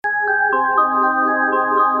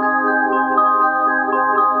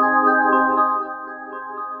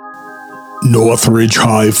Northridge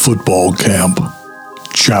High Football Camp,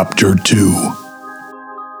 Chapter 2.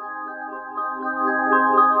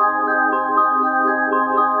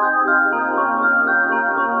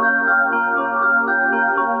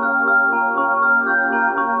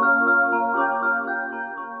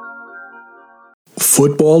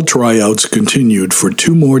 Football tryouts continued for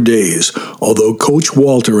 2 more days, although Coach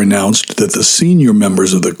Walter announced that the senior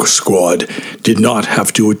members of the squad did not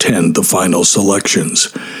have to attend the final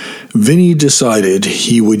selections. Vinny decided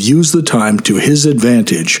he would use the time to his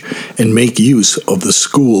advantage and make use of the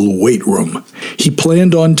school weight room. He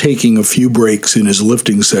planned on taking a few breaks in his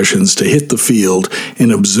lifting sessions to hit the field and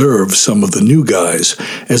observe some of the new guys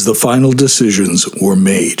as the final decisions were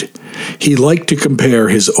made. He liked to compare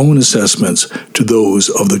his own assessments to those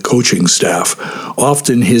of the coaching staff.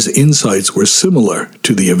 Often his insights were similar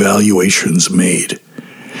to the evaluations made.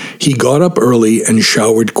 He got up early and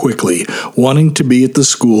showered quickly, wanting to be at the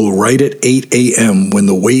school right at 8 a.m. when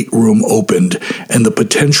the weight room opened and the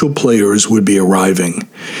potential players would be arriving.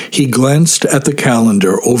 He glanced at the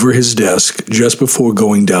calendar over his desk just before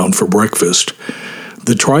going down for breakfast.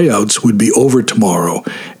 The tryouts would be over tomorrow,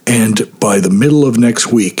 and by the middle of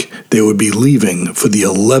next week, they would be leaving for the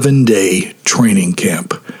 11-day training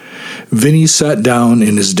camp. Vinny sat down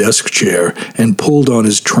in his desk chair and pulled on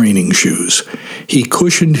his training shoes. He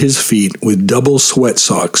cushioned his feet with double sweat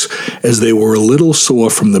socks as they were a little sore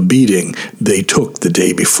from the beating they took the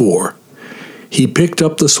day before. He picked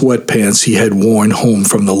up the sweatpants he had worn home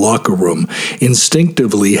from the locker room,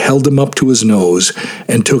 instinctively held them up to his nose,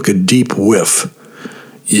 and took a deep whiff.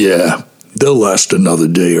 "Yeah, they'll last another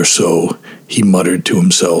day or so," he muttered to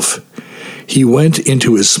himself. He went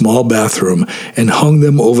into his small bathroom and hung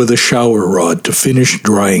them over the shower rod to finish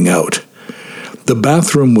drying out. The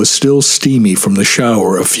bathroom was still steamy from the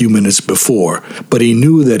shower a few minutes before, but he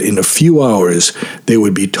knew that in a few hours they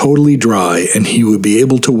would be totally dry and he would be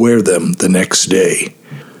able to wear them the next day.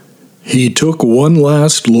 He took one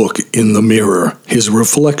last look in the mirror, his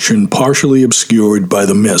reflection partially obscured by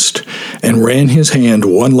the mist, and ran his hand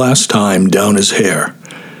one last time down his hair.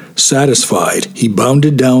 Satisfied, he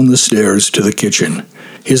bounded down the stairs to the kitchen.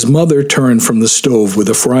 His mother turned from the stove with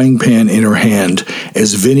a frying pan in her hand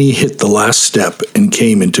as Vinny hit the last step and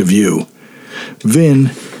came into view.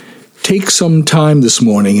 "Vin, take some time this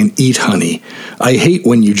morning and eat, honey. I hate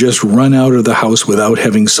when you just run out of the house without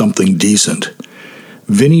having something decent."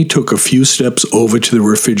 Vinny took a few steps over to the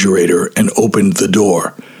refrigerator and opened the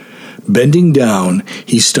door. Bending down,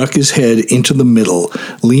 he stuck his head into the middle,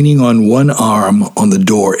 leaning on one arm on the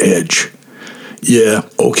door edge. "Yeah,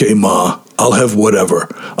 okay, Ma. I'll have whatever.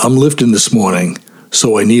 I'm lifting this morning,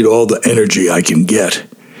 so I need all the energy I can get."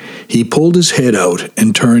 He pulled his head out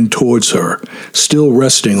and turned towards her, still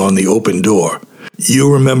resting on the open door. "You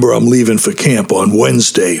remember I'm leaving for camp on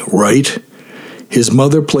Wednesday, right?" His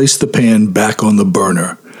mother placed the pan back on the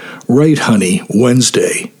burner. "Right, honey,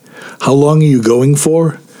 Wednesday. How long are you going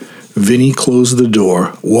for?" Vinny closed the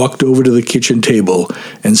door, walked over to the kitchen table,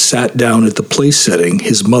 and sat down at the place setting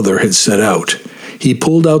his mother had set out. He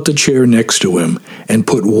pulled out the chair next to him and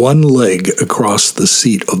put one leg across the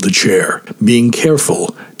seat of the chair, being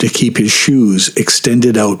careful to keep his shoes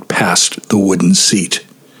extended out past the wooden seat.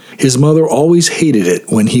 His mother always hated it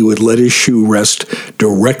when he would let his shoe rest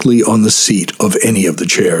directly on the seat of any of the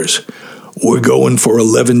chairs. "We're going for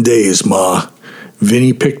 11 days, Ma."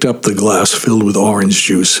 Vinny picked up the glass filled with orange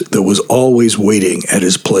juice that was always waiting at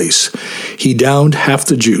his place. He downed half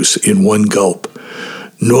the juice in one gulp.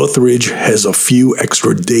 "Northridge has a few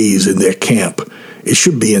extra days in their camp. It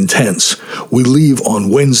should be intense. We leave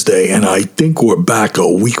on Wednesday, and I think we're back a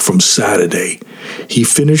week from Saturday." He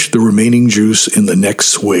finished the remaining juice in the next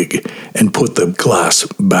swig and put the glass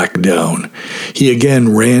back down. He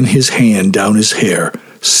again ran his hand down his hair,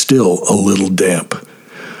 still a little damp.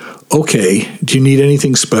 "Okay, do you need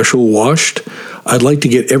anything special washed? I'd like to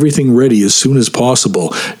get everything ready as soon as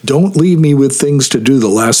possible. Don't leave me with things to do the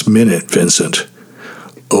last minute, Vincent."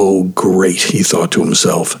 "Oh, great," he thought to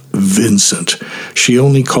himself. Vincent. She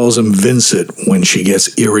only calls him Vincent when she gets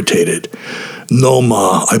irritated. "No,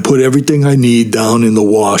 Ma, I put everything I need down in the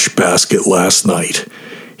wash basket last night."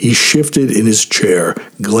 He shifted in his chair,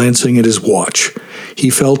 glancing at his watch. He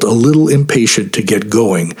felt a little impatient to get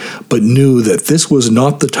going, but knew that this was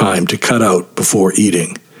not the time to cut out before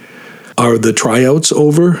eating. "Are the tryouts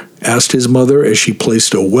over?" asked his mother as she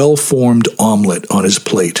placed a well-formed omelet on his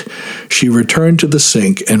plate. She returned to the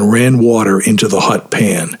sink and ran water into the hot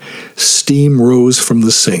pan. Steam rose from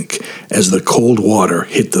the sink as the cold water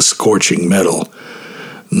hit the scorching metal.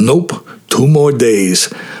 "Nope, 2 more days.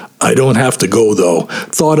 I don't have to go, though.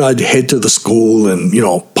 Thought I'd head to the school and,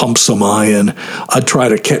 pump some iron. I'd try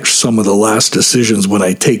to catch some of the last decisions when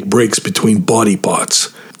I take breaks between body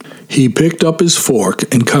parts. He picked up his fork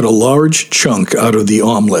and cut a large chunk out of the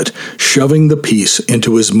omelet, shoving the piece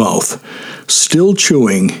into his mouth. Still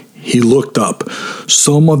chewing, he looked up.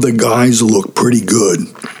 Some of the guys look pretty good.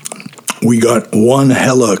 We got one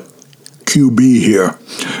hella QB here.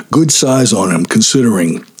 Good size on him,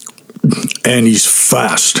 considering. And he's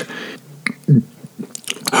fast.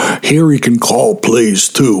 Here he can call plays,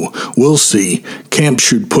 too. We'll see. Camp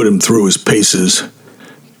should put him through his paces.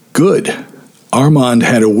 Good. Armand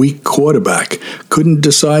had a weak quarterback, couldn't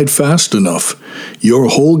decide fast enough. Your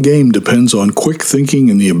whole game depends on quick thinking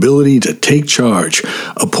and the ability to take charge.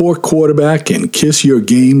 A poor quarterback can kiss your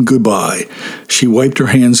game goodbye. She wiped her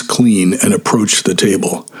hands clean and approached the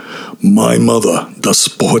table. My mother, the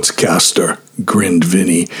sportscaster, grinned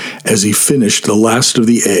Vinny as he finished the last of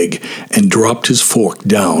the egg and dropped his fork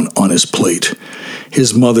down on his plate.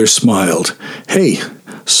 His mother smiled. Hey,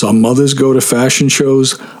 some mothers go to fashion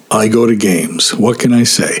shows. I go to games. What can I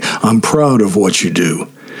say? I'm proud of what you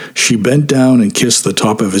do. She bent down and kissed the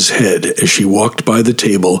top of his head as she walked by the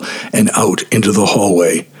table and out into the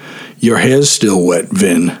hallway. Your hair's still wet,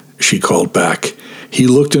 Vin, she called back. He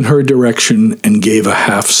looked in her direction and gave a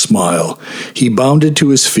half smile. He bounded to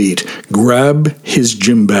his feet, grabbed his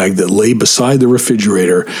gym bag that lay beside the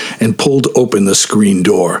refrigerator, and pulled open the screen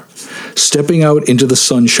door. Stepping out into the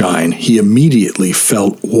sunshine, he immediately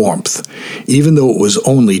felt warmth, even though it was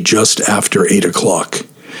only just after 8 o'clock.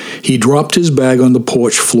 He dropped his bag on the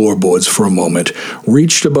porch floorboards for a moment,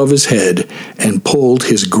 reached above his head, and pulled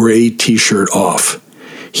his gray t-shirt off.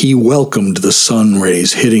 He welcomed the sun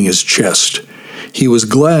rays hitting his chest. He was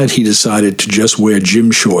glad he decided to just wear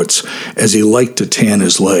gym shorts, as he liked to tan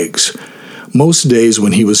his legs. Most days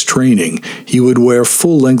when he was training, he would wear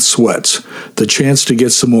full-length sweats. The chance to get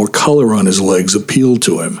some more color on his legs appealed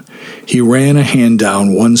to him. He ran a hand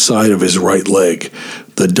down one side of his right leg.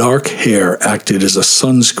 The dark hair acted as a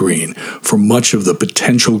sunscreen for much of the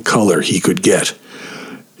potential color he could get.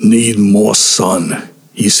 Need more sun,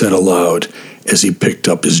 he said aloud as he picked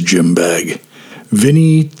up his gym bag.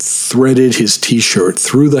 Vinny threaded his t-shirt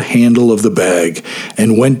through the handle of the bag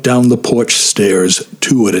and went down the porch stairs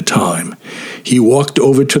 2 at a time. He walked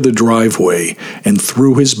over to the driveway and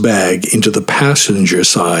threw his bag into the passenger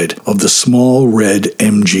side of the small red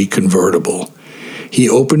MG convertible. He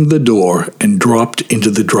opened the door and dropped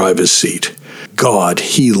into the driver's seat. God,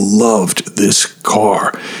 he loved this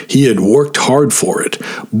car. He had worked hard for it.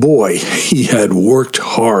 Boy, he had worked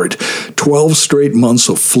hard. 12 straight months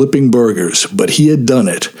of flipping burgers, but he had done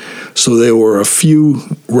it. So there were a few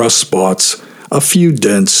rust spots, a few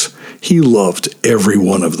dents. He loved every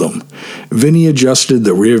one of them. Vinny adjusted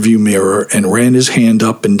the rearview mirror and ran his hand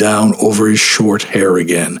up and down over his short hair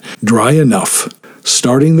again. Dry enough.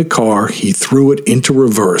 Starting the car, he threw it into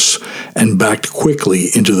reverse and backed quickly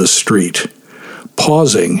into the street.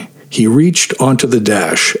 Pausing, he reached onto the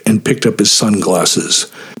dash and picked up his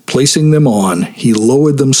sunglasses. Placing them on, he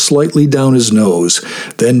lowered them slightly down his nose,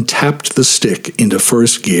 then tapped the stick into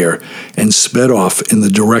first gear and sped off in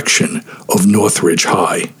the direction of Northridge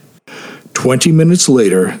High. 20 minutes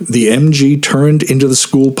later, the MG turned into the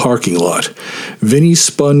school parking lot. Vinny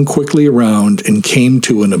spun quickly around and came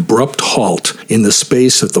to an abrupt halt in the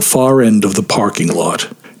space at the far end of the parking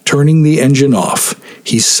lot. Turning the engine off,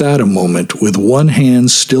 he sat a moment with one hand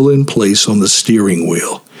still in place on the steering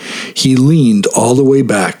wheel. He leaned all the way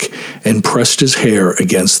back and pressed his hair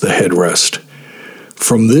against the headrest.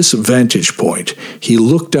 From this vantage point, he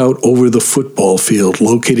looked out over the football field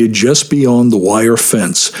located just beyond the wire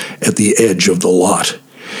fence at the edge of the lot.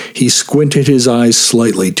 He squinted his eyes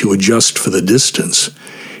slightly to adjust for the distance.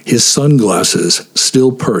 His sunglasses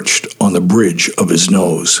still perched on the bridge of his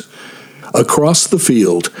nose. Across the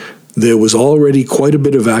field, there was already quite a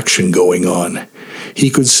bit of action going on. He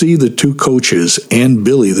could see the 2 coaches and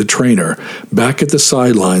Billy, the trainer, back at the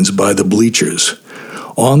sidelines by the bleachers.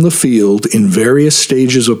 On the field, in various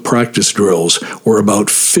stages of practice drills, were about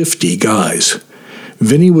 50 guys.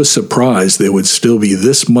 Vinny was surprised there would still be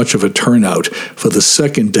this much of a turnout for the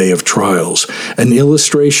second day of trials, an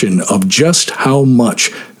illustration of just how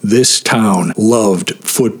much this town loved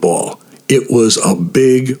football. It was a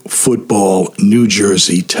big football New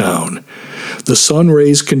Jersey town. The sun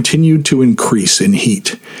rays continued to increase in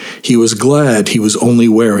heat. He was glad he was only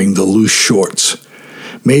wearing the loose shorts.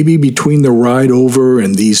 Maybe between the ride over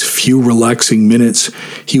and these few relaxing minutes,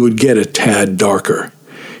 he would get a tad darker.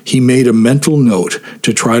 He made a mental note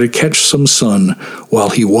to try to catch some sun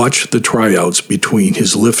while he watched the tryouts between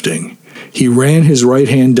his lifting. He ran his right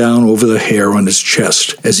hand down over the hair on his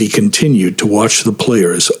chest as he continued to watch the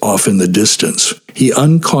players off in the distance. He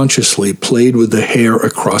unconsciously played with the hair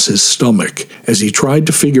across his stomach as he tried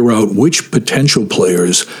to figure out which potential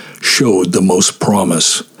players showed the most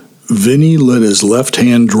promise. Vinny let his left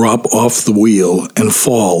hand drop off the wheel and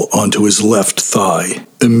fall onto his left thigh,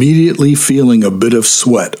 immediately feeling a bit of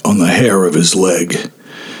sweat on the hair of his leg.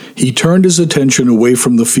 He turned his attention away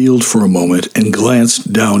from the field for a moment and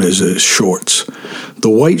glanced down at his shorts. The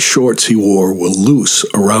white shorts he wore were loose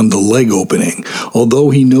around the leg opening, although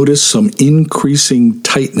he noticed some increasing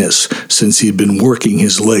tightness since he'd been working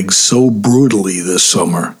his legs so brutally this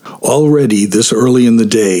summer. Already, this early in the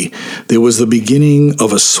day, there was the beginning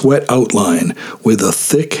of a sweat outline where the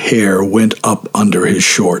thick hair went up under his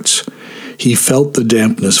shorts. He felt the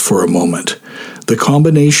dampness for a moment. The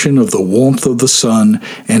combination of the warmth of the sun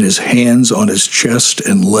and his hands on his chest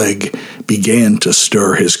and leg began to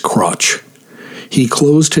stir his crotch. He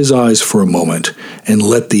closed his eyes for a moment and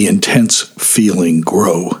let the intense feeling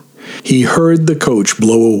grow. He heard the coach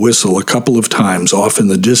blow a whistle a couple of times off in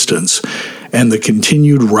the distance, and the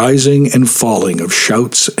continued rising and falling of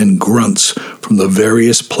shouts and grunts from the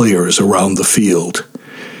various players around the field.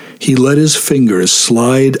 He let his fingers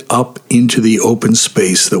slide up into the open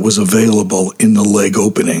space that was available in the leg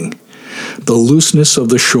opening. The looseness of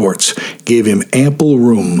the shorts gave him ample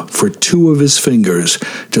room for two of his fingers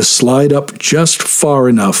to slide up just far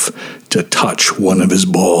enough to touch one of his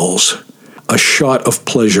balls. A shot of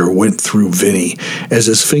pleasure went through Vinny as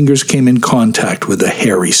his fingers came in contact with the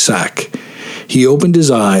hairy sack. He opened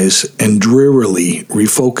his eyes and drearily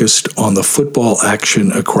refocused on the football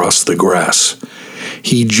action across the grass.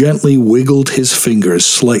 He gently wiggled his fingers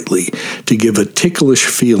slightly to give a ticklish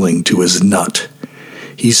feeling to his nut.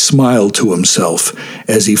 He smiled to himself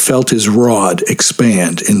as he felt his rod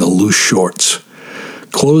expand in the loose shorts.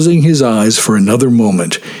 Closing his eyes for another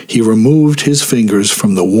moment, he removed his fingers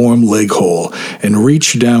from the warm leg hole and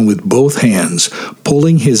reached down with both hands,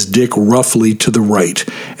 pulling his dick roughly to the right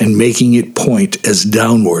and making it point as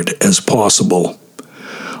downward as possible.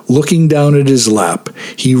 Looking down at his lap,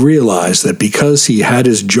 he realized that because he had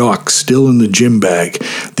his jock still in the gym bag,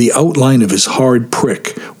 the outline of his hard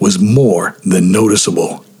prick was more than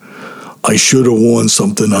noticeable. I should have worn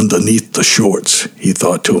something underneath the shorts, he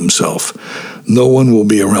thought to himself. No one will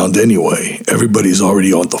be around anyway. Everybody's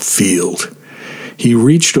already on the field. He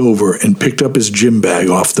reached over and picked up his gym bag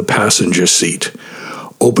off the passenger seat.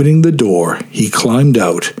 Opening the door, he climbed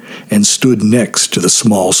out and stood next to the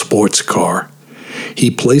small sports car.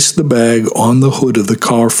 He placed the bag on the hood of the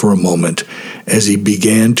car for a moment as he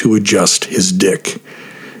began to adjust his dick.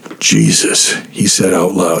 Jesus, he said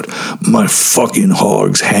out loud, my fucking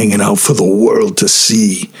hog's hanging out for the world to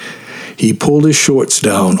see. He pulled his shorts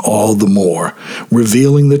down all the more,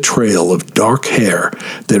 revealing the trail of dark hair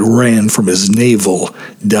that ran from his navel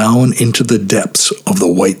down into the depths of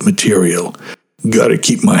the white material. Gotta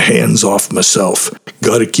keep my hands off myself.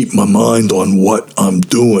 Gotta keep my mind on what I'm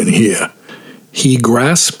doing here. He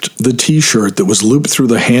grasped the t-shirt that was looped through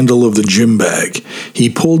the handle of the gym bag. He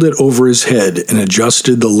pulled it over his head and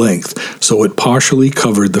adjusted the length so it partially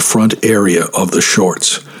covered the front area of the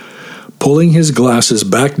shorts. Pulling his glasses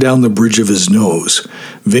back down the bridge of his nose,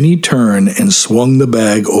 Vinny turned and swung the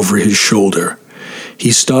bag over his shoulder.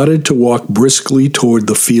 He started to walk briskly toward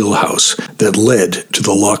the field house that led to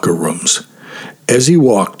the locker rooms. As he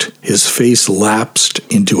walked, his face lapsed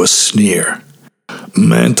into a sneer.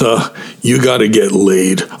 Manta, you gotta get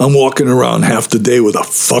laid. I'm walking around half the day with a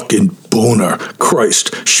fucking boner.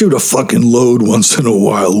 Christ, shoot a fucking load once in a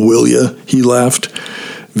while, will ya? He laughed.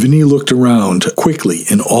 Vinny looked around quickly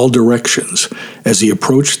in all directions as he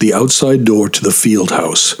approached the outside door to the field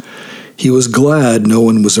house. He was glad no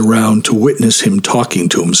one was around to witness him talking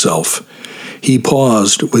to himself. He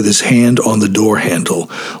paused with his hand on the door handle,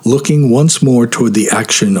 looking once more toward the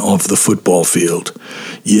action of the football field.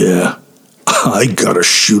 Yeah, I gotta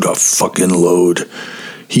shoot a fucking load.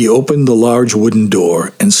 He opened the large wooden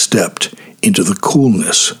door and stepped into the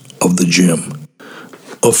coolness of the gym.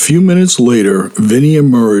 A few minutes later, Vinny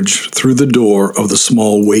emerged through the door of the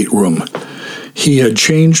small weight room. He had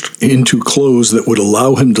changed into clothes that would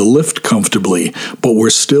allow him to lift comfortably, but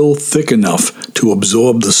were still thick enough to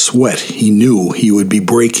absorb the sweat he knew he would be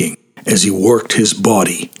breaking as he worked his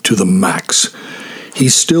body to the max. He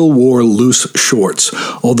still wore loose shorts,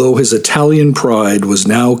 although his Italian pride was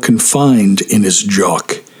now confined in his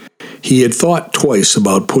jock. He had thought twice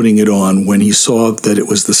about putting it on when he saw that it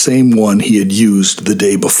was the same one he had used the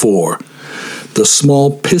day before. The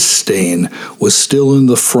small piss stain was still in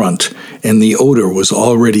the front, and the odor was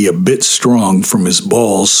already a bit strong from his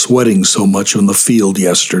balls sweating so much on the field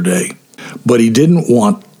yesterday. but he didn't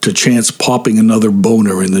want to chance popping another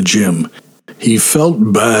boner in the gym. He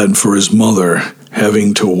felt bad for his mother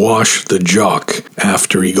having to wash the jock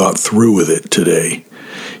after he got through with it today.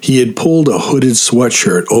 He had pulled a hooded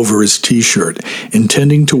sweatshirt over his t-shirt,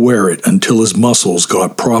 intending to wear it until his muscles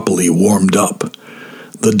got properly warmed up.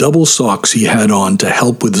 The double socks he had on to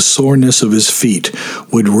help with the soreness of his feet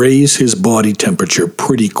would raise his body temperature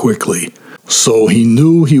pretty quickly, so he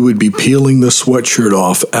knew he would be peeling the sweatshirt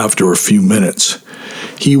off after a few minutes.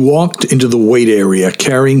 He walked into the weight area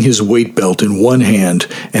carrying his weight belt in one hand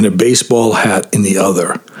and a baseball hat in the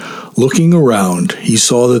other. Looking around, he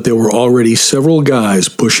saw that there were already several guys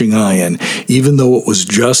pushing iron, even though it was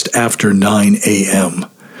just after 9 a.m.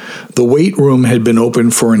 The weight room had been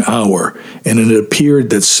open for an hour, and it appeared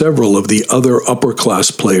that several of the other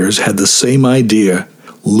upper-class players had the same idea: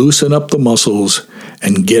 loosen up the muscles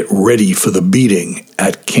and get ready for the beating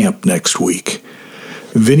at camp next week.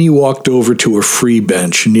 Vinny walked over to a free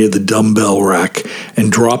bench near the dumbbell rack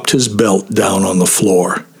and dropped his belt down on the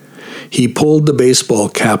floor. He pulled the baseball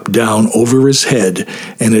cap down over his head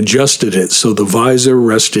and adjusted it so the visor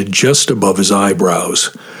rested just above his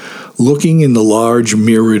eyebrows. Looking in the large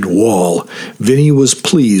mirrored wall, Vinny was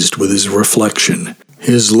pleased with his reflection.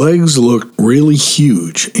 His legs looked really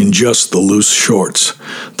huge in just the loose shorts.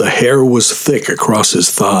 The hair was thick across his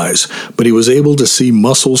thighs, but he was able to see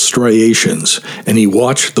muscle striations, and he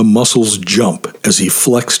watched the muscles jump as he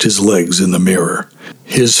flexed his legs in the mirror.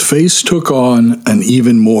 His face took on an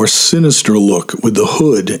even more sinister look with the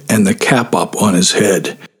hood and the cap up on his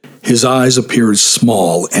head. His eyes appeared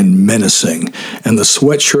small and menacing, and the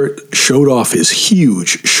sweatshirt showed off his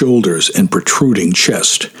huge shoulders and protruding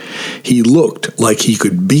chest. He looked like he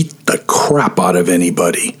could beat the crap out of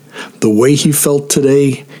anybody. The way he felt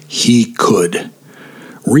today, he could.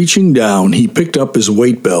 Reaching down, he picked up his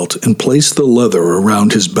weight belt and placed the leather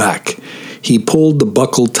around his back. He pulled the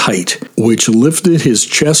buckle tight, which lifted his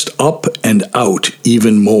chest up and out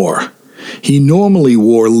even more. He normally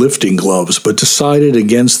wore lifting gloves, but decided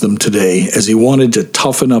against them today as he wanted to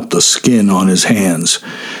toughen up the skin on his hands.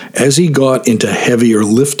 As he got into heavier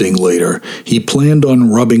lifting later, he planned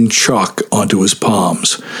on rubbing chalk onto his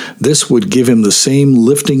palms. This would give him the same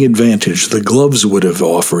lifting advantage the gloves would have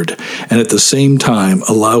offered, and at the same time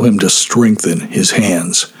allow him to strengthen his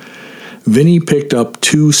hands. Vinny picked up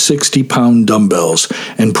two 60-pound dumbbells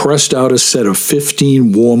and pressed out a set of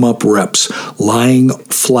 15 warm-up reps lying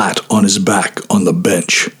flat on his back on the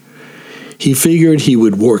bench. He figured he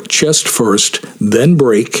would work chest first, then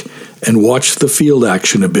break, and watch the field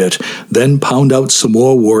action a bit, then pound out some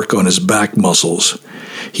more work on his back muscles.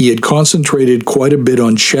 He had concentrated quite a bit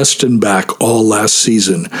on chest and back all last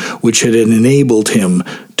season, which had enabled him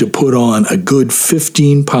to put on a good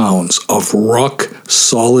 15 pounds of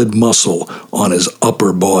rock-solid muscle on his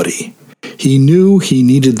upper body. He knew he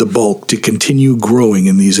needed the bulk to continue growing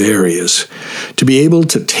in these areas, to be able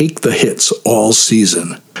to take the hits all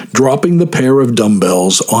season. Dropping the pair of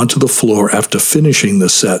dumbbells onto the floor after finishing the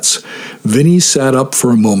sets, Vinny sat up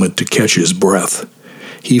for a moment to catch his breath.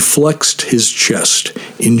 He flexed his chest,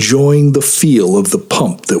 enjoying the feel of the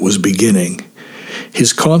pump that was beginning.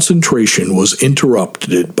 His concentration was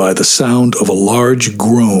interrupted by the sound of a large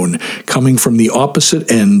groan coming from the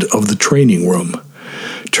opposite end of the training room.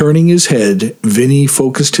 Turning his head, Vinny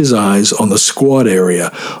focused his eyes on the squat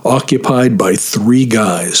area, occupied by 3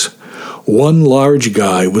 guys. One large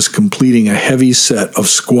guy was completing a heavy set of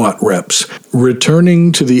squat reps.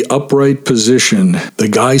 Returning to the upright position, the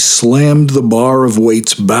guy slammed the bar of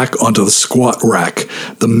weights back onto the squat rack,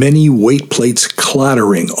 the many weight plates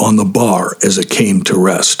clattering on the bar as it came to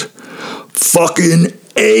rest. "Fucking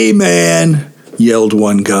A, man!" yelled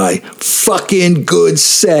one guy. "Fucking good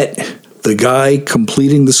set!" The guy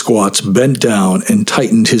completing the squats bent down and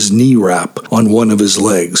tightened his knee wrap on one of his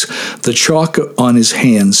legs. The chalk on his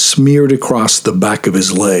hand smeared across the back of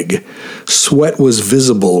his leg. Sweat was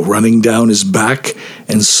visible running down his back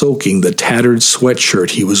and soaking the tattered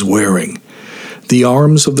sweatshirt he was wearing. The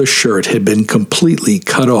arms of the shirt had been completely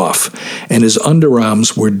cut off, and his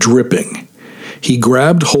underarms were dripping. He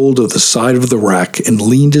grabbed hold of the side of the rack and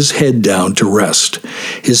leaned his head down to rest.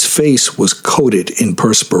 His face was coated in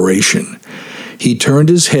perspiration. He turned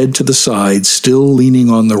his head to the side, still leaning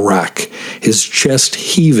on the rack, his chest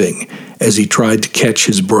heaving as he tried to catch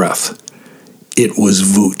his breath. It was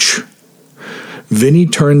Vooch. Vinny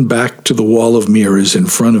turned back to the wall of mirrors in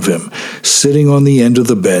front of him. Sitting on the end of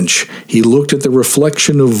the bench, he looked at the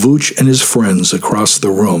reflection of Vooch and his friends across the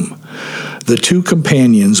room. The 2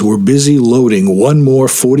 companions were busy loading one more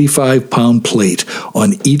 45-pound plate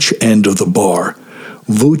on each end of the bar.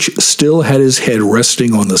 Vooch still had his head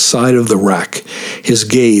resting on the side of the rack, his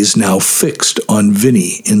gaze now fixed on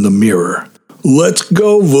Vinny in the mirror. "Let's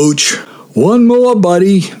go, Vooch. One more,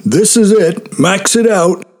 buddy. This is it. Max it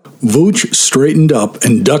out." Vooch straightened up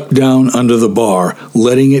and ducked down under the bar,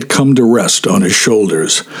 letting it come to rest on his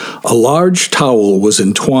shoulders. A large towel was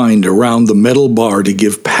entwined around the metal bar to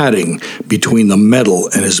give padding between the metal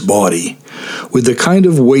and his body. With the kind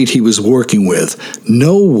of weight he was working with,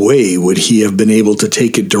 no way would he have been able to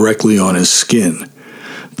take it directly on his skin.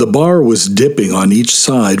 The bar was dipping on each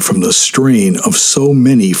side from the strain of so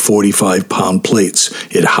many 45-pound plates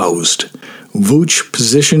it housed. Vooch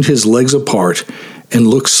positioned his legs apart and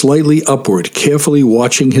looked slightly upward, carefully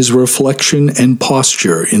watching his reflection and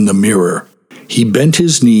posture in the mirror. He bent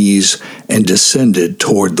his knees and descended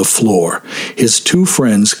toward the floor, his two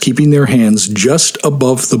friends keeping their hands just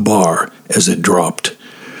above the bar as it dropped.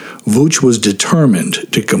 Vooch was determined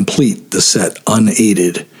to complete the set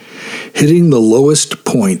unaided. Hitting the lowest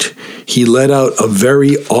point, he let out a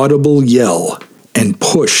very audible yell and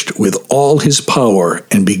pushed with all his power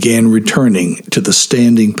and began returning to the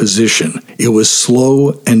standing position. It was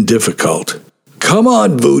slow and difficult. "Come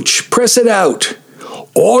on, Vooch, press it out.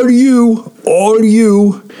 All you, all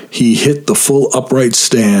you." He hit the full upright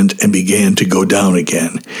stand and began to go down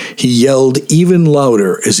again. He yelled even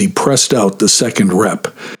louder as he pressed out the second rep.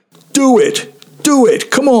 Do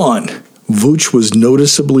it, come on." Vooch was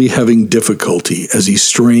noticeably having difficulty as he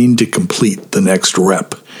strained to complete the next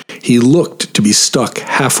rep. He looked to be stuck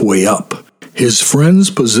halfway up. His friends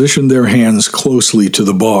positioned their hands closely to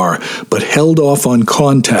the bar, but held off on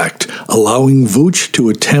contact, allowing Vooch to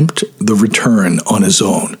attempt the return on his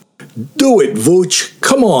own. "Do it, Vooch.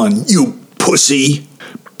 Come on, you pussy.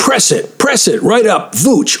 Press it, right up.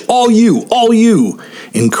 Vooch, all you.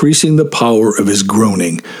 Increasing the power of his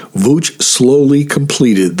groaning, Vooch slowly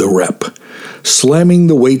completed the rep. Slamming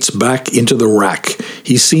the weights back into the rack,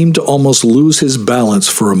 he seemed to almost lose his balance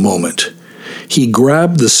for a moment. He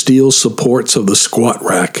grabbed the steel supports of the squat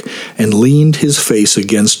rack and leaned his face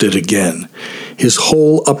against it again. His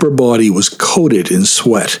whole upper body was coated in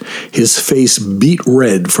sweat, his face beet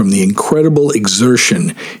red from the incredible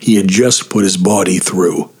exertion he had just put his body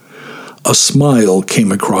through. A smile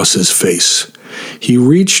came across his face. He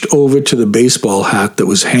reached over to the baseball hat that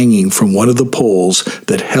was hanging from one of the poles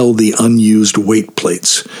that held the unused weight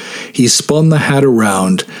plates. He spun the hat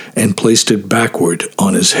around and placed it backward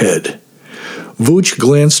on his head. Vooch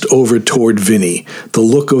glanced over toward Vinny, the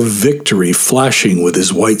look of victory flashing with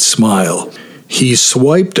his white smile. He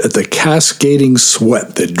swiped at the cascading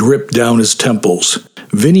sweat that dripped down his temples.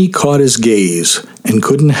 Vinny caught his gaze and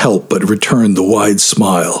couldn't help but return the wide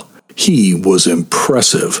smile. He was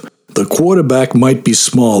impressive. The quarterback might be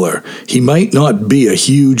smaller, he might not be a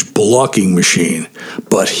huge blocking machine,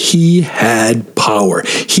 but he had power,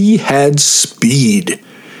 he had speed.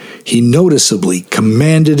 He noticeably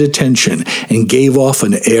commanded attention and gave off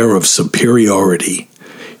an air of superiority.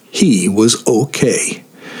 He was okay.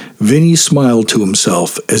 Vinny smiled to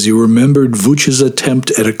himself as he remembered Vooch's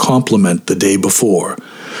attempt at a compliment the day before.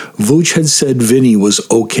 Vooch had said Vinny was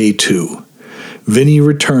okay too. Vinny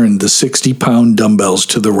returned the 60-pound dumbbells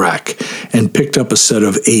to the rack and picked up a set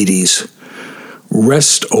of 80s.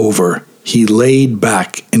 Rest over, he laid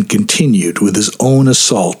back and continued with his own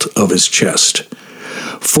assault of his chest.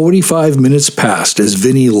 45 minutes passed as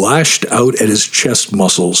Vinny lashed out at his chest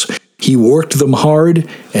muscles. He worked them hard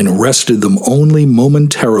and rested them only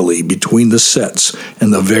momentarily between the sets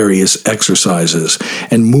and the various exercises,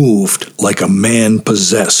 and moved like a man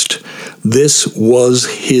possessed. This was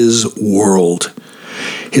his world.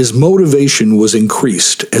 His motivation was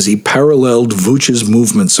increased as he paralleled Vooch's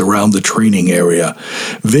movements around the training area.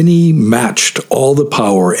 Vinny matched all the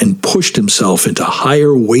power and pushed himself into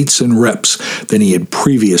higher weights and reps than he had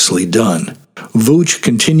previously done. Vooch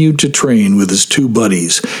continued to train with his two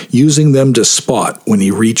buddies, using them to spot when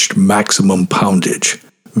he reached maximum poundage.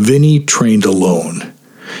 Vinny trained alone.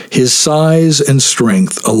 His size and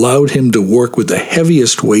strength allowed him to work with the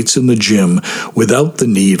heaviest weights in the gym without the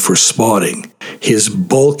need for spotting. His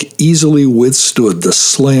bulk easily withstood the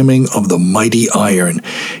slamming of the mighty iron,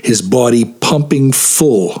 his body pumping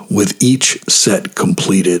full with each set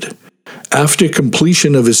completed. After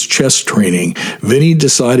completion of his chest training, Vinny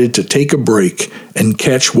decided to take a break and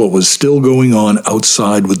catch what was still going on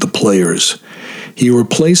outside with the players. He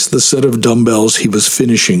replaced the set of dumbbells he was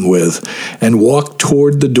finishing with and walked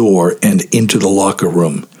toward the door and into the locker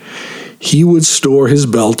room. He would store his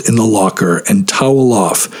belt in the locker and towel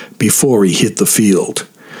off before he hit the field.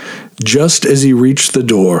 Just as he reached the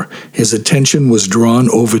door, his attention was drawn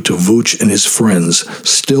over to Vooch and his friends,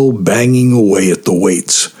 still banging away at the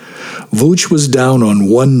weights. Vooch was down on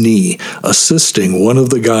one knee, assisting one of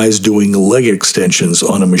the guys doing leg extensions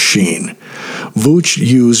on a machine. Vooch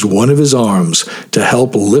used one of his arms to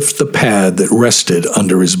help lift the pad that rested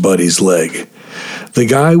under his buddy's leg. The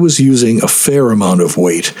guy was using a fair amount of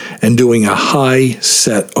weight and doing a high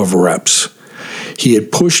set of reps. He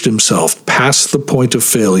had pushed himself past the point of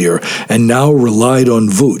failure and now relied on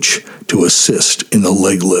Vooch to assist in the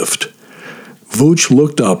leg lift. Vooch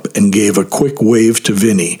looked up and gave a quick wave to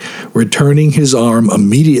Vinny, returning his arm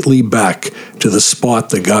immediately back to the spot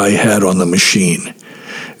the guy had on the machine.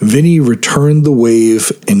 Vinny returned the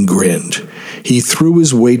wave and grinned. He threw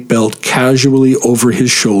his weight belt casually over his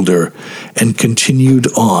shoulder and continued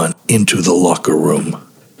on into the locker room.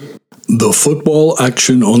 The football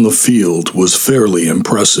action on the field was fairly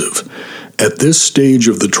impressive. At this stage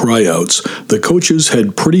of the tryouts, the coaches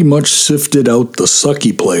had pretty much sifted out the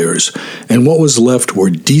sucky players, and what was left were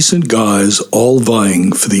decent guys all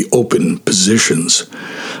vying for the open positions.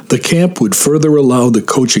 The camp would further allow the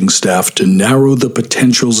coaching staff to narrow the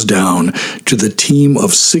potentials down to the team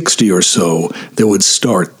of 60 or so that would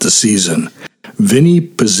start the season. Vinny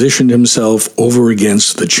positioned himself over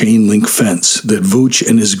against the chain-link fence that Vooch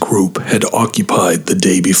and his group had occupied the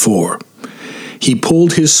day before. He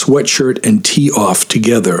pulled his sweatshirt and tee off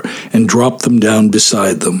together and dropped them down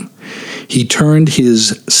beside them. He turned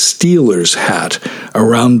his Steelers hat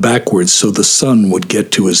around backwards so the sun would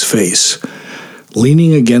get to his face.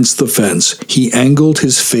 Leaning against the fence, he angled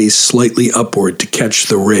his face slightly upward to catch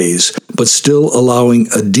the rays, but still allowing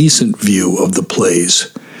a decent view of the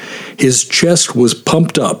plays. His chest was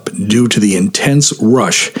pumped up due to the intense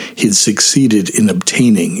rush he'd succeeded in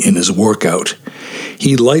obtaining in his workout.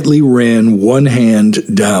 He lightly ran one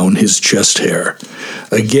hand down his chest hair.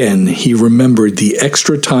 Again, he remembered the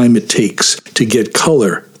extra time it takes to get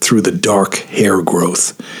color through the dark hair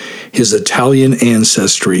growth. His Italian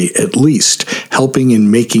ancestry, at least, helping in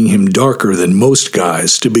making him darker than most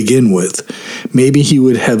guys to begin with. Maybe he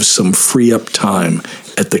would have some free-up time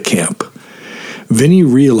at the camp. Vinny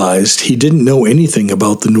realized he didn't know anything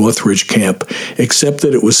about the Northridge camp except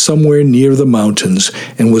that it was somewhere near the mountains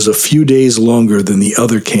and was a few days longer than the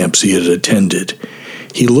other camps he had attended.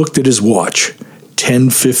 He looked at his watch.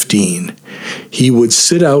 10:15. He would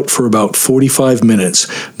sit out for about 45 minutes,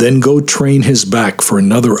 then go train his back for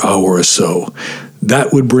another hour or so.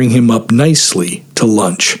 That would bring him up nicely to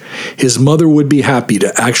lunch. His mother would be happy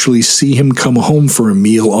to actually see him come home for a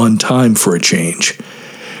meal on time for a change.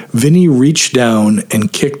 Vinny reached down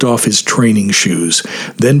and kicked off his training shoes,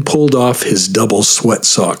 then pulled off his double sweat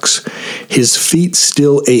socks. His feet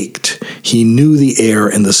still ached. He knew the air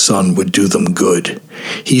and the sun would do them good.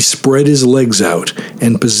 He spread his legs out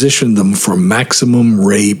and positioned them for maximum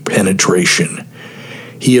ray penetration.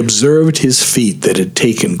 He observed his feet that had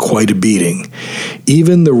taken quite a beating.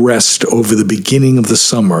 Even the rest over the beginning of the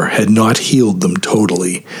summer had not healed them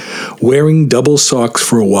totally. Wearing double socks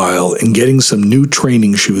for a while and getting some new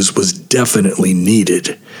training shoes was definitely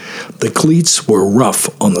needed. The cleats were rough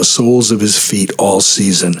on the soles of his feet all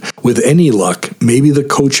season. With any luck, maybe the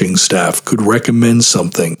coaching staff could recommend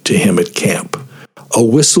something to him at camp. A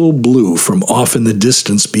whistle blew from off in the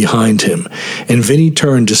distance behind him, and Vinny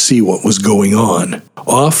turned to see what was going on.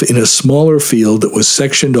 Off in a smaller field that was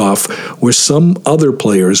sectioned off were some other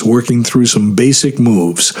players working through some basic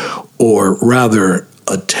moves, or rather,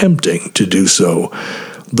 attempting to do so.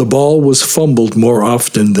 The ball was fumbled more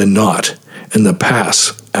often than not, and the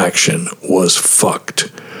pass action was fucked.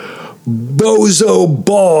 Bozo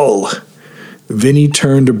ball! Vinny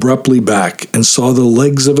turned abruptly back and saw the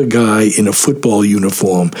legs of a guy in a football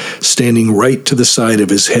uniform standing right to the side of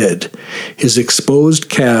his head. His exposed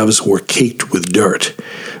calves were caked with dirt.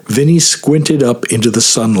 Vinny squinted up into the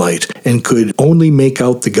sunlight and could only make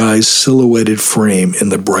out the guy's silhouetted frame in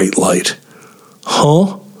the bright light.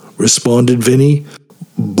 "Huh?" responded Vinny.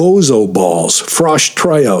 "Bozo balls, Frosh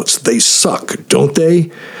tryouts, they suck, don't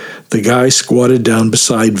they?" The guy squatted down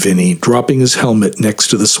beside Vinny, dropping his helmet next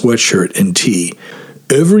to the sweatshirt and tee.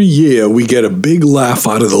 "Every year we get a big laugh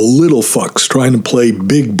out of the little fucks trying to play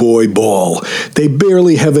big boy ball. They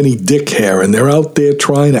barely have any dick hair and they're out there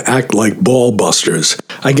trying to act like ball busters.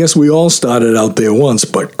 I guess we all started out there once,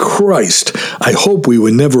 but Christ, I hope we were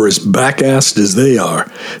never as back-assed as they are.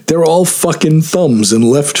 They're all fucking thumbs and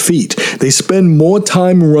left feet. They spend more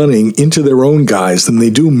time running into their own guys than they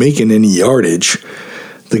do making any yardage."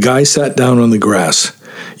 The guy sat down on the grass.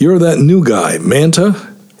 "You're that new guy, Manta,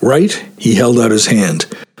 right?" He held out his hand.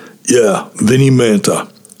 "Yeah, Vinny Manta.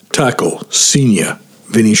 Tackle, senior."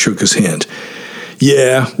 Vinny shook his hand.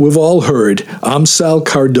 "Yeah, we've all heard. I'm Sal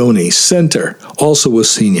Cardone, center, also a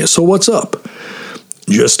senior. So what's up?"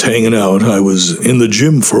 Just hanging out. I was in the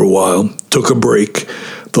gym for a while, took a break.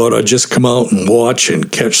 Thought I'd just come out and watch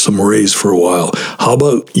and catch some Rays for a while. How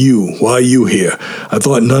about you? Why are you here? I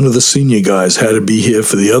thought none of the senior guys had to be here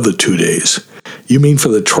for the other 2 days. You mean for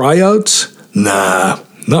the tryouts? Nah,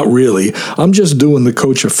 not really. I'm just doing the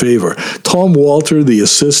coach a favor. Tom Walter, the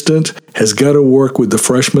assistant, has got to work with the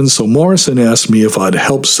freshmen, so Morrison asked me if I'd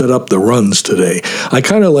help set up the runs today. I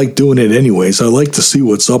kind of like doing it anyways. I like to see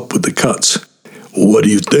what's up with the cuts. What do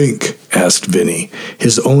you think? Asked Vinny.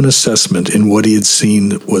 His own assessment in what he had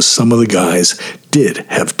seen was some of the guys did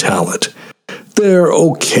have talent. They're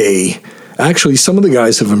okay. Actually, some of the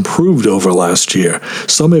guys have improved over last year.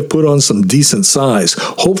 Some have put on some decent size.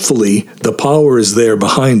 Hopefully, the power is there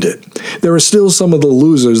behind it. There are still some of the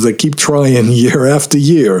losers that keep trying year after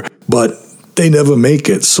year, but they never make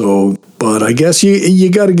it, But I guess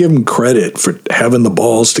you got to give them credit for having the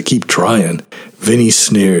balls to keep trying. Vinny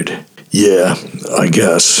sneered. Yeah, I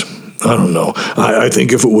guess. I don't know. I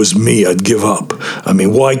think if it was me, I'd give up. I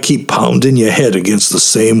mean, why keep pounding your head against the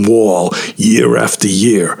same wall year after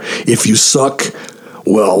year? If you suck,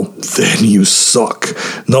 well, then you suck.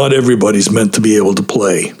 Not everybody's meant to be able to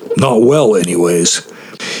play. Not well, anyways.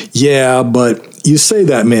 Yeah, but you say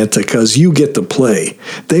that, Manta, because you get to play.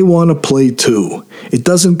 They want to play too. It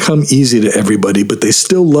doesn't come easy to everybody, but they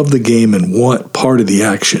still love the game and want part of the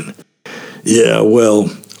action. Yeah, well,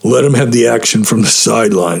 let them have the action from the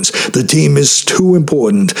sidelines. The team is too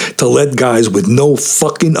important to let guys with no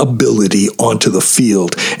fucking ability onto the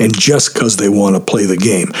field and just because they want to play the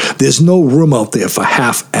game. There's no room out there for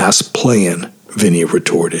half-ass playing, Vinny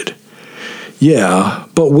retorted. Yeah,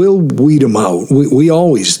 but we'll weed them out. We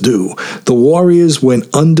always do. The Warriors went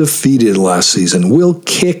undefeated last season. We'll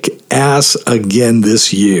kick ass again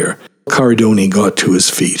this year. Cardoni got to his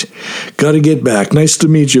feet. Gotta get back. Nice to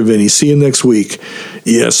meet you, Vinny. See you next week.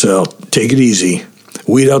 Yes, Sal. Take it easy.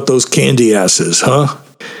 Weed out those candy asses, huh?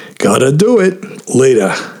 Gotta do it.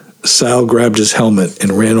 Later. Sal grabbed his helmet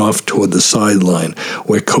and ran off toward the sideline,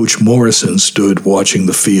 where Coach Morrison stood watching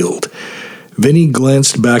the field. Vinny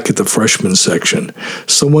glanced back at the freshman section.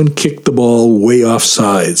 Someone kicked the ball way off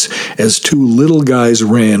sides as two little guys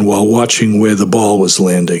ran while watching where the ball was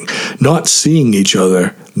landing. Not seeing each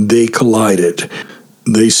other, they collided.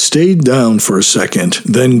 They stayed down for a second,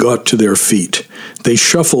 then got to their feet. They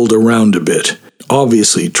shuffled around a bit,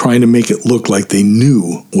 obviously trying to make it look like they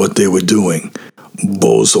knew what they were doing.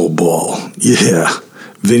 Bozo ball. Yeah.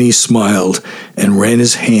 Vinny smiled and ran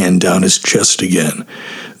his hand down his chest again.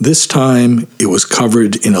 This time, it was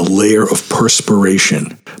covered in a layer of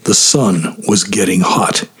perspiration. The sun was getting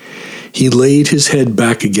hot. He laid his head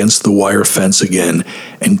back against the wire fence again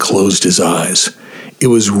and closed his eyes. It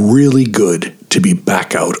was really good to be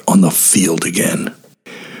back out on the field again.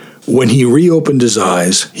 When he reopened his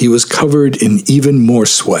eyes, he was covered in even more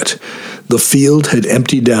sweat. The field had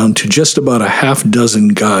emptied down to just about a half dozen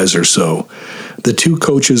guys or so. The two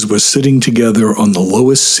coaches were sitting together on the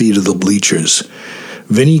lowest seat of the bleachers.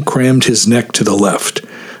 Vinny crammed his neck to the left.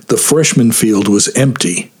 The freshman field was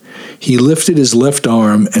empty. He lifted his left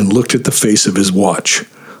arm and looked at the face of his watch.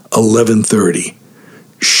 11:30.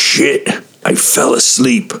 Shit, I fell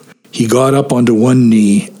asleep. He got up onto one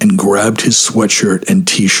knee and grabbed his sweatshirt and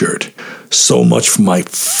t-shirt. So much for my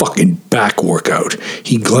fucking back workout.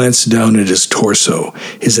 He glanced down at his torso.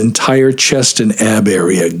 His entire chest and ab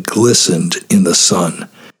area glistened in the sun.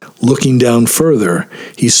 Looking down further,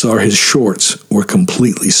 he saw his shorts were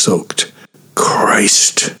completely soaked.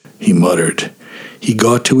 Christ, he muttered. He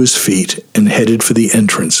got to his feet and headed for the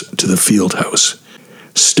entrance to the field house.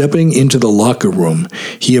 Stepping into the locker room,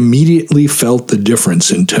 he immediately felt the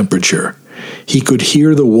difference in temperature. He could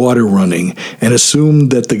hear the water running and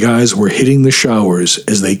assumed that the guys were hitting the showers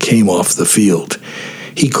as they came off the field.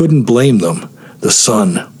 He couldn't blame them. The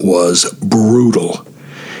sun was brutal.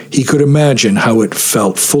 He could imagine how it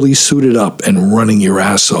felt fully suited up and running your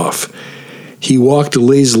ass off. He walked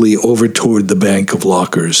lazily over toward the bank of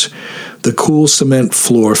lockers. The cool cement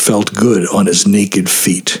floor felt good on his naked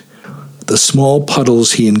feet. The small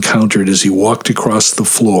puddles he encountered as he walked across the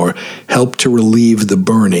floor helped to relieve the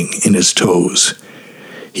burning in his toes.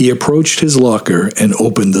 He approached his locker and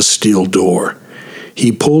opened the steel door.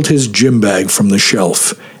 He pulled his gym bag from the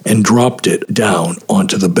shelf and dropped it down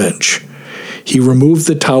onto the bench. He removed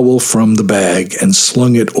the towel from the bag and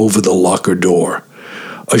slung it over the locker door.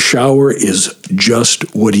 A shower is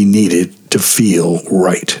just what he needed to feel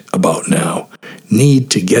right about now. Need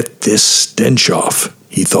to get this stench off,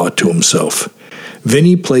 he thought to himself.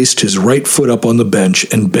 Vinny placed his right foot up on the bench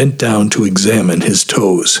and bent down to examine his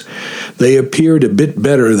toes. They appeared a bit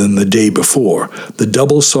better than the day before, the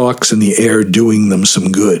double socks in the air doing them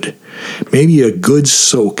some good. Maybe a good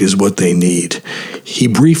soak is what they need. He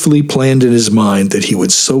briefly planned in his mind that he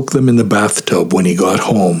would soak them in the bathtub when he got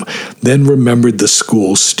home, then remembered the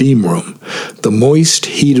school steam room. The moist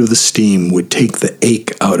heat of the steam would take the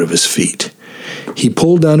ache out of his feet. He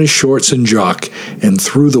pulled down his shorts and jock and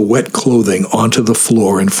threw the wet clothing onto the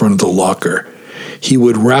floor in front of the locker. He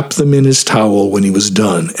would wrap them in his towel when he was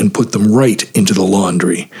done and put them right into the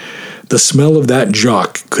laundry. The smell of that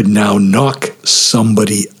jock could now knock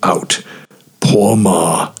somebody out. Poor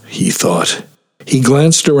Ma, he thought. He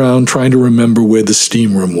glanced around, trying to remember where the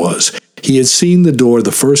steam room was. He had seen the door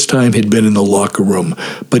the first time he'd been in the locker room,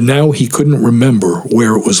 but now he couldn't remember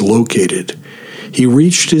where it was located. He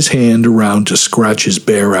reached his hand around to scratch his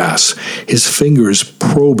bare ass, his fingers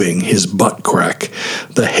probing his butt crack.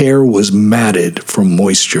 The hair was matted from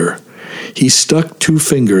moisture. He stuck 2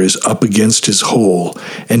 fingers up against his hole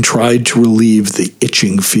and tried to relieve the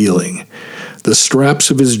itching feeling. The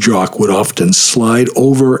straps of his jock would often slide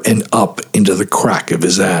over and up into the crack of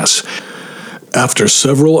his ass. After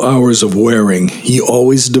several hours of wearing, he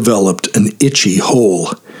always developed an itchy hole.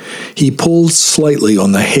 He pulled slightly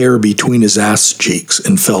on the hair between his ass cheeks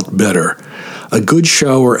and felt better. A good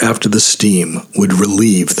shower after the steam would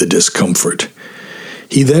relieve the discomfort.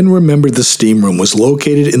 He then remembered the steam room was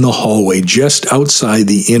located in the hallway just outside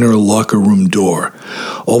the inner locker room door.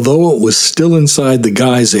 Although it was still inside the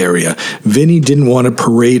guys' area, Vinny didn't want to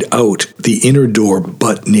parade out the inner door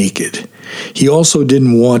butt naked. He also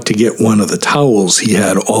didn't want to get one of the towels he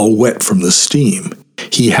had all wet from the steam.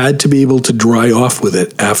 He had to be able to dry off with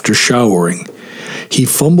it after showering. He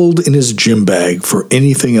fumbled in his gym bag for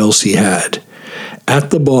anything else he had. At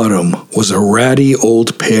the bottom was a ratty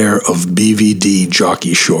old pair of BVD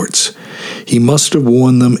jockey shorts. He must have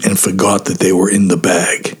worn them and forgot that they were in the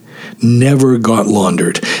bag. Never got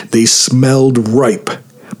laundered. They smelled ripe.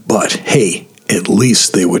 But hey, at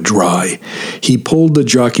least they were dry. He pulled the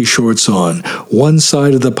jockey shorts on. One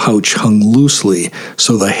side of the pouch hung loosely,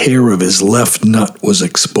 so the hair of his left nut was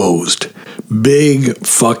exposed. Big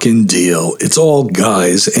fucking deal. It's all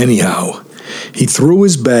guys anyhow. He threw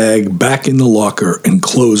his bag back in the locker and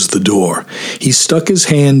closed the door. He stuck his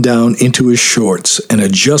hand down into his shorts and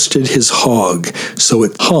adjusted his hog so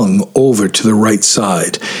it hung over to the right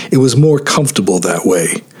side. It was more comfortable that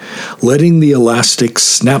way. Letting the elastic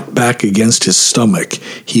snap back against his stomach,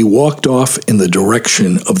 he walked off in the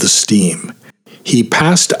direction of the steam. He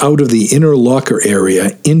passed out of the inner locker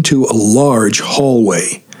area into a large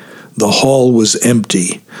hallway. The hall was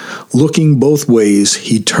empty. Looking both ways,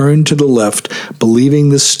 he turned to the left, believing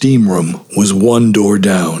the steam room was 1 door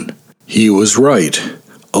down. He was right.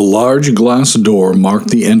 A large glass door marked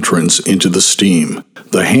the entrance into the steam.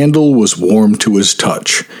 The handle was warm to his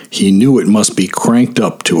touch. He knew it must be cranked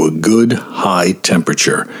up to a good, high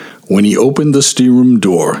temperature. When he opened the steam room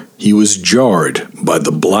door, he was jarred by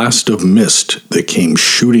the blast of mist that came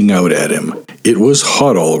shooting out at him. It was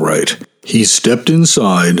hot, all right. He stepped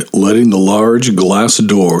inside, letting the large glass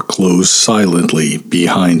door close silently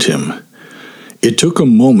behind him. It took a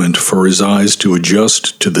moment for his eyes to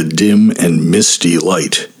adjust to the dim and misty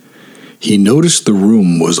light. He noticed the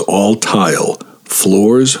room was all tile,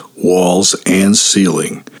 floors, walls, and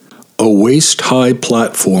ceiling. A waist-high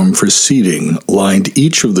platform for seating lined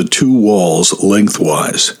each of the 2 walls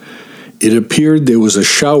lengthwise. It appeared there was a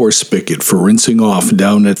shower spigot for rinsing off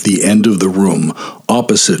down at the end of the room,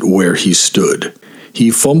 opposite where he stood.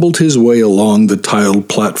 He fumbled his way along the tiled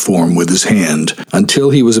platform with his hand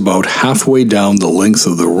until he was about halfway down the length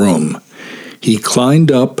of the room. He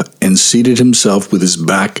climbed up and seated himself with his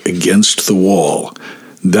back against the wall.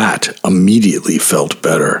 That immediately felt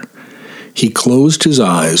better. He closed his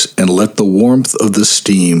eyes and let the warmth of the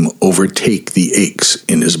steam overtake the aches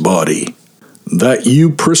in his body. "That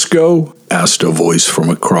you, Prisco?" asked a voice from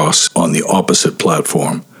across on the opposite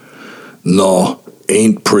platform. "No,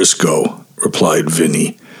 ain't Prisco," replied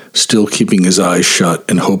Vinny, still keeping his eyes shut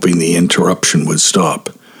and hoping the interruption would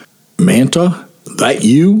stop. "Manta? That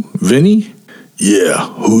you, Vinny?" "Yeah,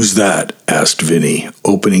 who's that?" asked Vinny,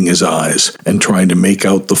 opening his eyes and trying to make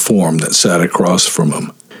out the form that sat across from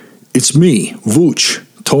him. "It's me, Vooch,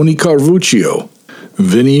 Tony Carvuccio."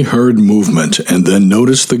 Vinny heard movement and then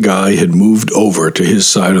noticed the guy had moved over to his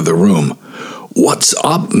side of the room. "What's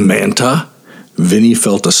up, Manta?" Vinny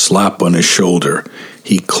felt a slap on his shoulder.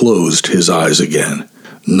 He closed his eyes again.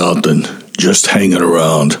 "Nothing, just hanging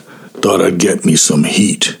around. Thought I'd get me some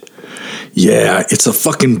heat." Yeah, it's a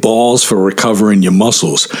fucking balls for recovering your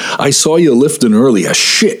muscles. I saw you lifting earlier.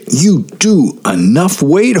 Shit, you do enough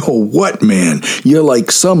weight or what, man? You're like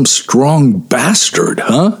some strong bastard,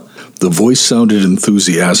 huh? The voice sounded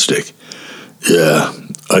enthusiastic. Yeah,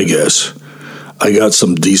 I guess. I got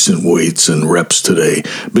some decent weights and reps today.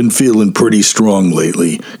 Been feeling pretty strong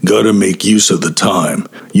lately. Gotta make use of the time.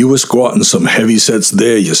 You were squatting some heavy sets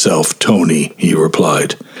there yourself, Tony, he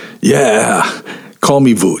replied. Yeah, call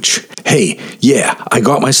me Vooch. Hey, yeah, I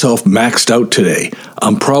got myself maxed out today.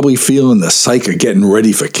 I'm probably feeling the psych of getting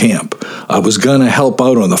ready for camp. I was gonna help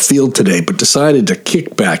out on the field today, but decided to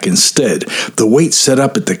kick back instead. The weight set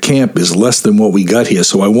up at the camp is less than what we got here,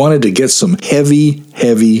 so I wanted to get some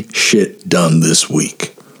heavy shit done this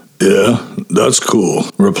week. Yeah, that's cool,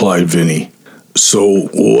 replied Vinny. So,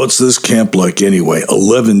 what's this camp like anyway?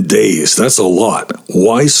 11 days, that's a lot.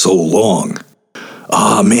 Why so long?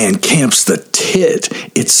 Ah, man, camp's the tit.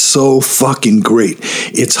 It's so fucking great.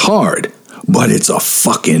 It's hard, but it's a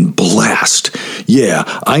fucking blast. Yeah,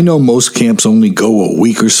 I know most camps only go a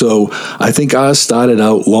week or so. I think ours started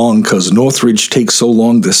out long because Northridge takes so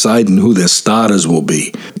long deciding who their starters will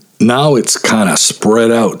be. Now it's kind of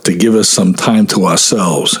spread out to give us some time to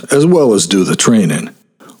ourselves, as well as do the training.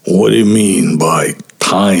 What do you mean by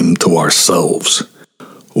time to ourselves?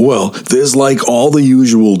 Well, there's like all the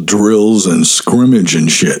usual drills and scrimmage and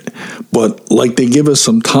shit, but like they give us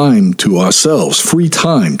some time to ourselves, free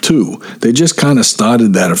time too. They just kind of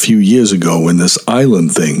started that a few years ago when this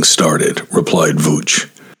island thing started, replied Vooch.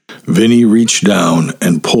 Vinny reached down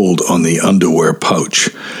and pulled on the underwear pouch.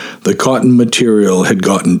 The cotton material had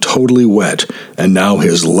gotten totally wet, and now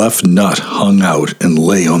his left nut hung out and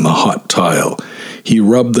lay on the hot tile. He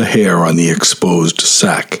rubbed the hair on the exposed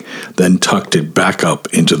sack, then tucked it back up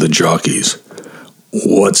into the jockeys.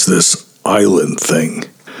 What's this island thing?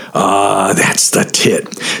 Ah, that's the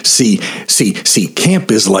tit. See,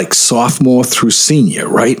 camp is like sophomore through senior,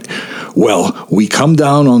 right? Well, we come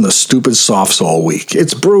down on the stupid softs all week.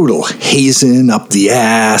 It's brutal, hazing up the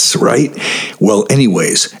ass, right? Well,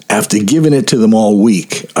 anyways, after giving it to them all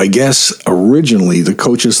week, I guess originally the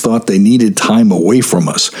coaches thought they needed time away from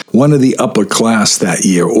us. One of the upper class that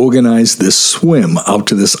year organized this swim out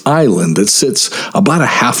to this island that sits about a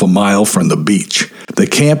half a mile from the beach. The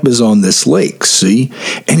camp is on this lake, see?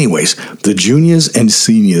 Anyways, the juniors and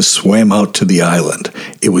seniors swam out to the island.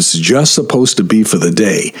 It was just supposed to be for the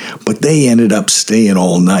day, but they ended up staying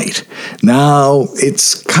all night. Now,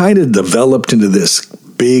 it's kind of developed into this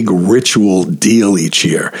big ritual deal each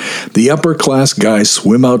year. The upper class guys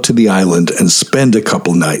swim out to the island and spend a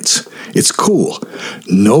couple nights. It's cool.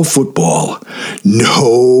 No football,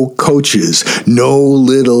 no coaches, no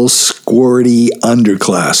little squirty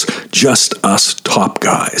underclass, just us top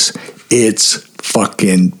guys. It's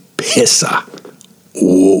fucking pissa.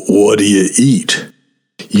 What do you eat?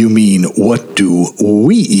 You mean, what do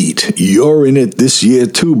we eat? You're in it this year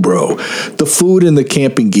too, bro. The food and the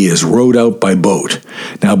camping gear is rowed out by boat.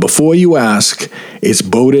 Now, before you ask, it's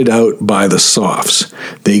boated out by the Softs.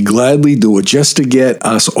 They gladly do it just to get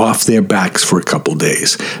us off their backs for a couple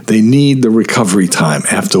days. They need the recovery time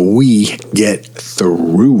after we get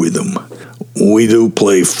through with them. We do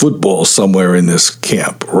play football somewhere in this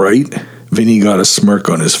camp, right? Vinny got a smirk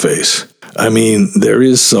on his face. I mean, there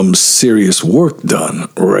is some serious work done,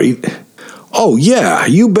 right? Oh, yeah,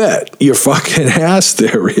 you bet. Your fucking ass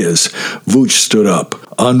there is. Vooch stood up,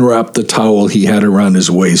 unwrapped the towel he had around his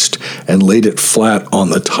waist, and laid it flat on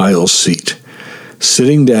the tile seat.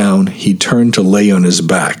 Sitting down, he turned to lay on his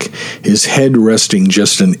back, his head resting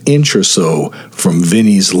just an inch or so from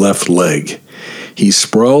Vinny's left leg. He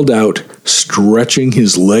sprawled out, stretching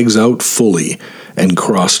his legs out fully, and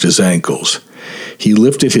crossed his ankles. He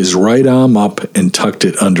lifted his right arm up and tucked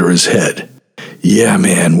it under his head. Yeah,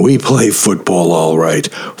 man, we play football all right.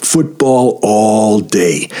 Football all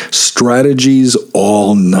day. Strategies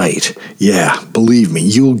all night. Yeah, believe me,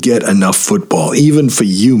 you'll get enough football, even for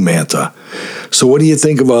you, Manta. So what do you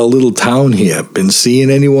think of our little town here? Been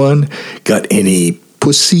seeing anyone? Got any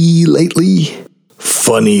pussy lately?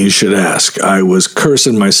 Funny you should ask. I was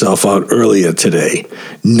cursing myself out earlier today.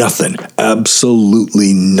 Nothing.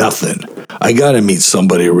 Absolutely nothing. I gotta meet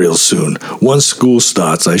somebody real soon. Once school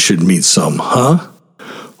starts, I should meet some, huh?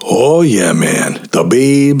 Oh yeah, man. The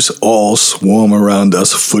babes all swarm around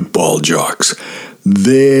us football jocks.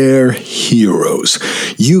 They're heroes.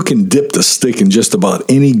 You can dip the stick in just about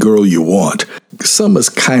any girl you want. Summer's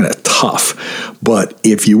kind of tough, but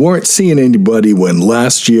if you weren't seeing anybody when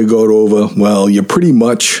last year got over, well, you're pretty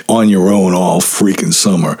much on your own all freaking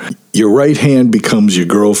summer. Your right hand becomes your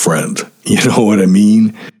girlfriend. You know what I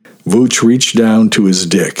mean? Vooch reached down to his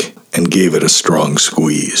dick and gave it a strong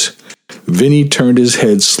squeeze. Vinny turned his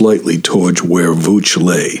head slightly towards where Vooch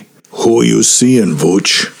lay. Who are you seeing,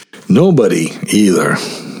 Vooch? Nobody, either.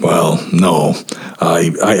 Well, no.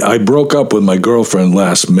 I broke up with my girlfriend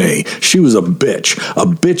last May. She was a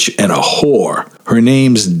bitch and a whore. Her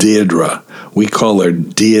name's Deirdre. We call her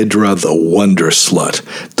Deirdre the Wonder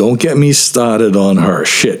Slut. Don't get me started on her.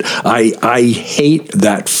 Shit, I hate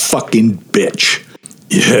that fucking bitch.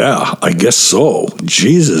 Yeah, I guess so.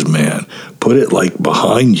 Jesus, man. Put it like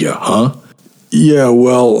behind you, huh? Yeah,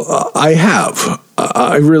 well, I have.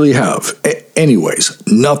 I really have. Anyways,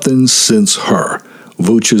 nothing since her.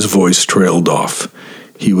 Vooch's voice trailed off.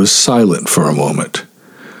 He was silent for a moment.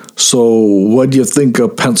 So, what'd you think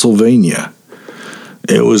of Pennsylvania?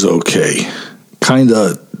 It was okay.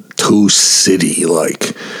 Kinda too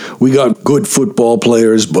city-like. We got good football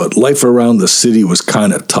players, but life around the city was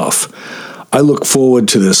kinda tough. I look forward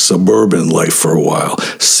to this suburban life for a while.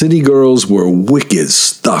 City girls were wicked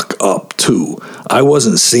stuck up, too. I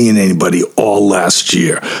wasn't seeing anybody all last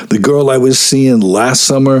year. The girl I was seeing last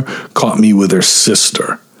summer caught me with her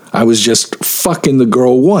sister. I was just fucking the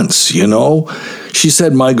girl once, you know? She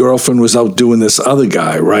said my girlfriend was out doing this other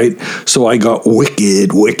guy, right? So I got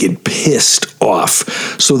wicked pissed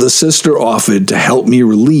off. So the sister offered to help me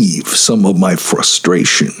relieve some of my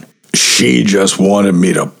frustration. She just wanted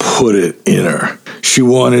me to put it in her. She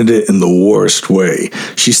wanted it in the worst way.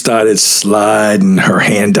 She started sliding her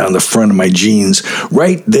hand down the front of my jeans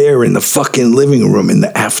right there in the fucking living room in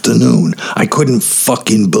the afternoon. I couldn't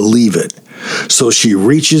fucking believe it. So she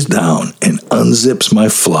reaches down and unzips my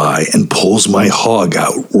fly and pulls my hog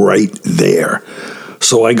out right there.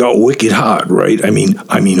 So I got wicked hard, right? I mean,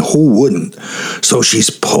 who wouldn't? So she's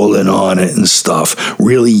pulling on it and stuff,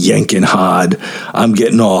 really yanking hard. I'm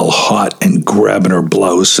getting all hot and grabbing her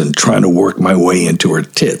blouse and trying to work my way into her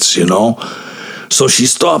tits, you know? So she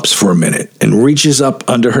stops for a minute and reaches up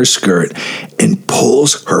under her skirt and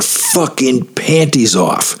pulls her fucking panties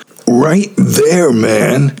off. Right there,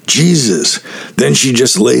 man. Jesus. Then she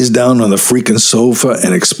just lays down on the freaking sofa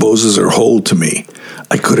and exposes her hole to me.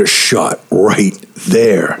 I could have shot right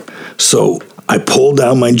there. So I pull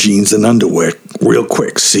down my jeans and underwear real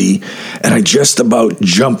quick, see? And I just about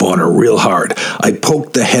jump on her real hard. I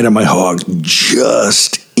poke the head of my hog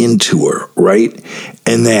just into her, right?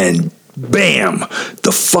 And then bam!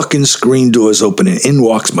 The fucking screen doors open and in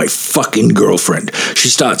walks my fucking girlfriend. She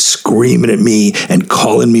starts screaming at me and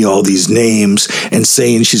calling me all these names and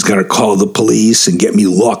saying she's gonna call the police and get me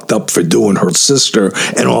locked up for doing her sister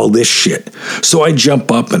and all this shit. So I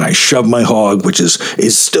jump up and I shove my hog, which is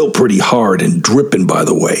still pretty hard and dripping by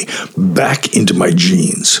the way, back into my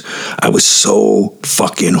jeans. I was so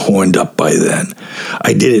fucking horned up by then.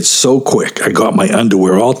 I did it so quick. I got my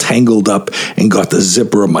underwear all tangled up and got the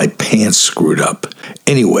zipper of my pants screwed up.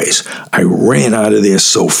 Anyways, I ran out of there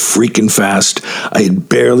so freaking fast, I had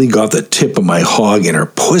barely got the tip of my hog in her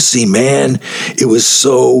pussy, man. It was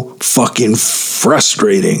so fucking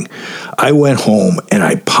frustrating. I went home and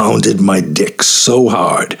I pounded my dick so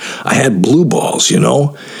hard. I had blue balls, you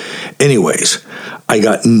know? Anyways, I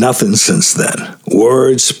got nothing since then.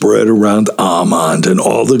 Word spread around Armand and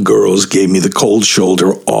all the girls gave me the cold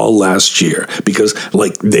shoulder all last year because,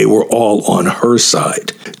 like, they were all on her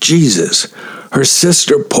side. Jesus, her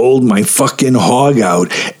sister pulled my fucking hog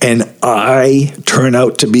out and I turn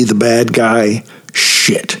out to be the bad guy?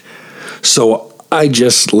 Shit. So I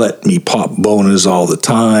just let me pop boners all the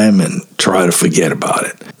time and try to forget about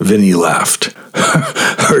it. Vinny laughed.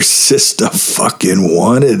 Her sister fucking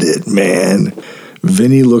wanted it, man.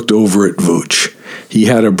 Vinny looked over at Vooch. He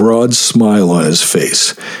had a broad smile on his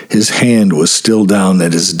face. His hand was still down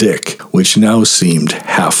at his dick, which now seemed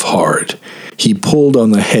half hard. He pulled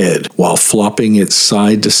on the head while flopping it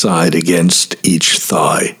side to side against each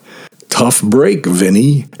thigh. Tough break,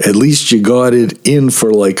 Vinny. At least you got it in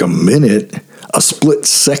for like a minute. A split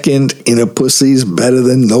second in a pussy's better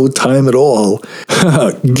than no time at all.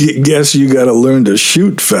 Guess you gotta learn to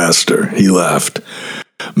shoot faster, he laughed.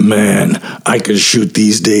 Man, I could shoot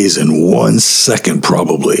these days in 1 second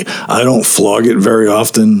probably. I don't flog it very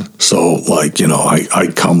often, so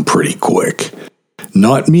I come pretty quick.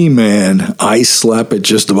 Not me, man. I slap it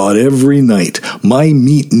just about every night. My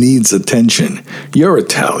meat needs attention. You're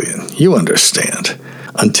Italian. You understand.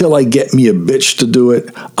 Until I get me a bitch to do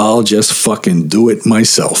it, I'll just fucking do it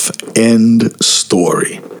myself. End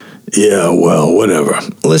story. Yeah, well, whatever.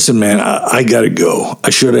 Listen, man, I gotta go. I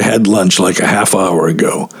should have had lunch like a half hour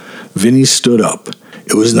ago. Vinny stood up.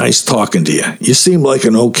 It was nice talking to you. You seem like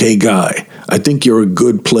an okay guy. I think you're a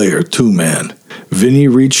good player too, man. Vinny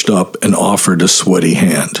reached up and offered a sweaty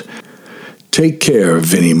hand. Take care,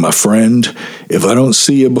 Vinny, my friend. If I don't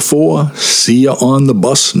see you before, see you on the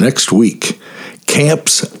bus next week.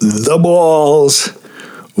 Camp's the balls.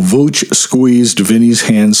 Vooch squeezed Vinny's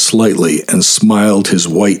hand slightly and smiled his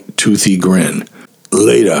white, toothy grin.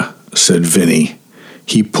 Later, said Vinny.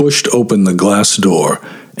 He pushed open the glass door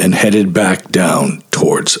and headed back down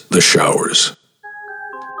towards the showers.